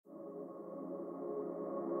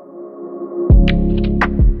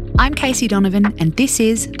I'm Casey Donovan, and this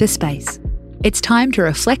is The Space. It's time to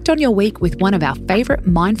reflect on your week with one of our favourite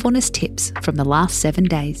mindfulness tips from the last 7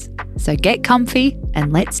 days. So get comfy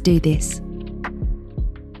and let's do this.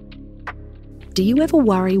 Do you ever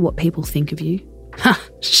worry what people think of you? Ha,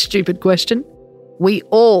 stupid question. We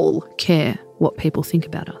all care what people think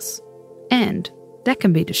about us. And that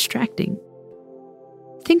can be distracting.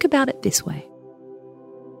 Think about it this way.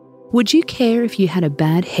 Would you care if you had a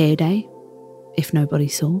bad hair day if nobody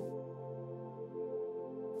saw?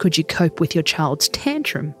 Could you cope with your child's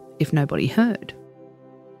tantrum if nobody heard?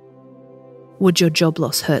 Would your job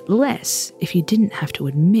loss hurt less if you didn't have to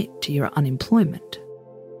admit to your unemployment?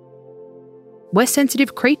 We're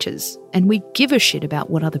sensitive creatures, and we give a shit about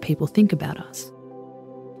what other people think about us.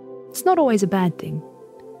 It's not always a bad thing.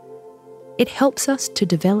 It helps us to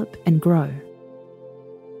develop and grow.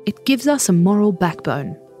 It gives us a moral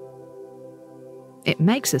backbone. It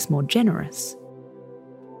makes us more generous.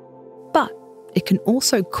 But it can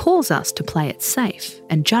also cause us to play it safe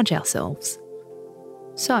and judge ourselves.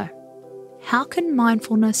 So, how can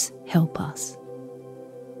mindfulness help us?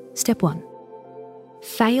 Step 1.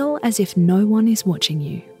 Fail as if no one is watching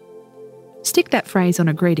you. Stick that phrase on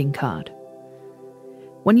a greeting card.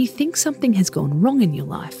 When you think something has gone wrong in your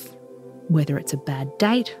life, whether it's a bad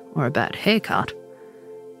date or a bad haircut,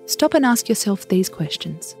 stop and ask yourself these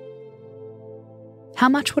questions. How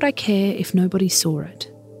much would I care if nobody saw it?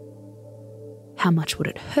 How much would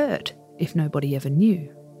it hurt if nobody ever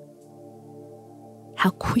knew? How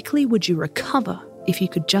quickly would you recover if you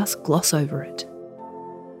could just gloss over it?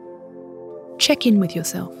 Check in with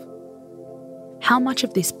yourself. How much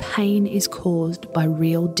of this pain is caused by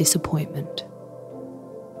real disappointment?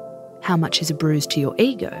 How much is a bruise to your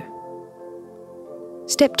ego?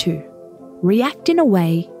 Step 2. React in a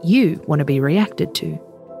way you want to be reacted to.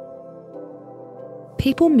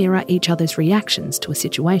 People mirror each other's reactions to a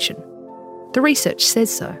situation. The research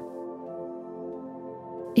says so.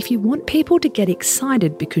 If you want people to get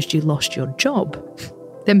excited because you lost your job,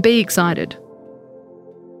 then be excited.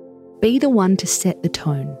 Be the one to set the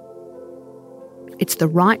tone. It's the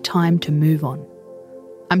right time to move on.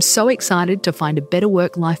 I'm so excited to find a better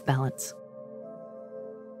work-life balance.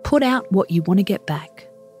 Put out what you want to get back.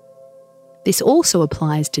 This also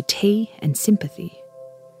applies to tea and sympathy.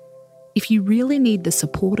 If you really need the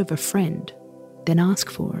support of a friend, then ask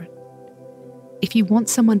for it. If you want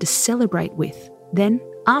someone to celebrate with, then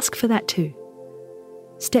ask for that too.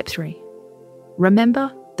 Step 3.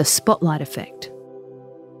 Remember the spotlight effect.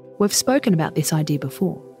 We've spoken about this idea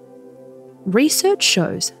before. Research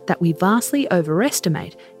shows that we vastly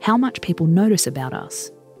overestimate how much people notice about us.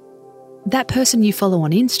 That person you follow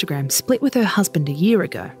on Instagram split with her husband a year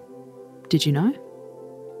ago. Did you know?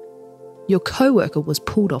 Your coworker was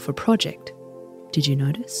pulled off a project. Did you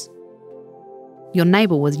notice? Your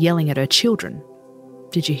neighbour was yelling at her children.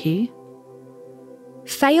 Did you hear?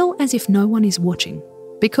 Fail as if no one is watching,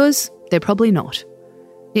 because they're probably not.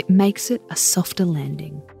 It makes it a softer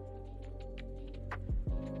landing.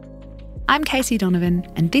 I'm Casey Donovan,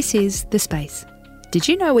 and this is The Space. Did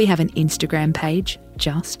you know we have an Instagram page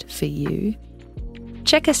just for you?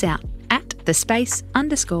 Check us out at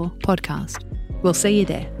 @thespace_podcast. We'll see you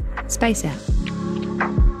there. Space out.